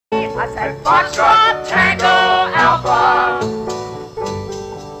I said Foxtrot, Tango, Alpha.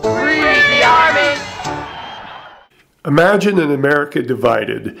 Free the army. Imagine an America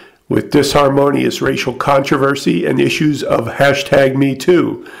divided with disharmonious racial controversy and issues of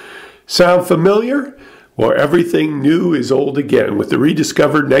 #MeToo. Sound familiar? Well, everything new is old again with the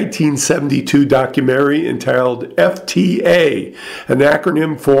rediscovered 1972 documentary entitled F.T.A., an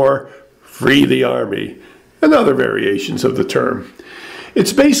acronym for Free the Army, and other variations of the term.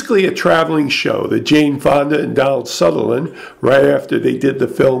 It's basically a traveling show that Jane Fonda and Donald Sutherland, right after they did the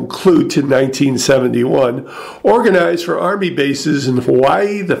film Klute in 1971, organized for army bases in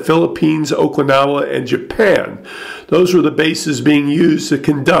Hawaii, the Philippines, Okinawa, and Japan. Those were the bases being used to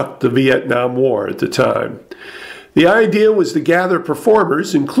conduct the Vietnam War at the time. The idea was to gather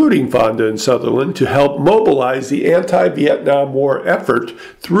performers, including Fonda and Sutherland, to help mobilize the anti-Vietnam War effort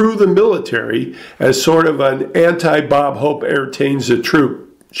through the military as sort of an anti-Bob Hope entertains the troop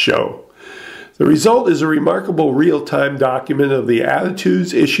show. The result is a remarkable real-time document of the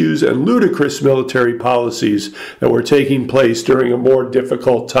attitudes, issues, and ludicrous military policies that were taking place during a more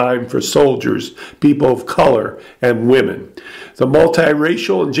difficult time for soldiers, people of color, and women. The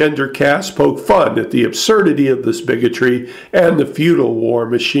multiracial and gender cast poke fun at the absurdity of this bigotry and the feudal war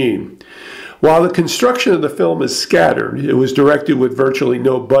machine. While the construction of the film is scattered, it was directed with virtually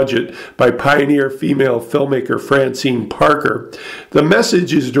no budget by pioneer female filmmaker Francine Parker. The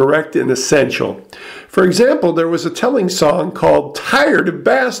message is direct and essential. For example, there was a telling song called Tired of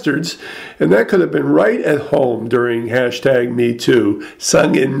Bastards, and that could have been right at home during #MeToo,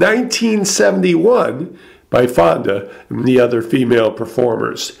 sung in 1971 by Fonda and the other female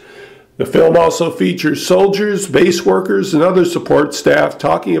performers. The film also features soldiers, base workers, and other support staff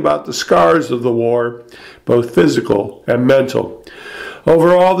talking about the scars of the war, both physical and mental.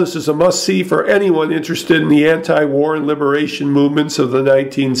 Overall, this is a must-see for anyone interested in the anti-war and liberation movements of the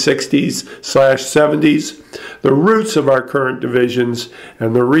 1960s/70s, the roots of our current divisions,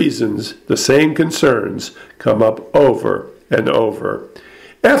 and the reasons the same concerns come up over and over.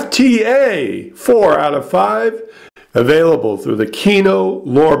 F.T.A. 4 out of 5. Available through the Kino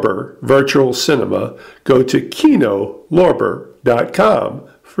Lorber Virtual Cinema. Go to kinolorber.com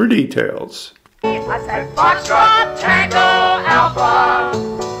for details. I said Foxtrot, Tango, Alpha.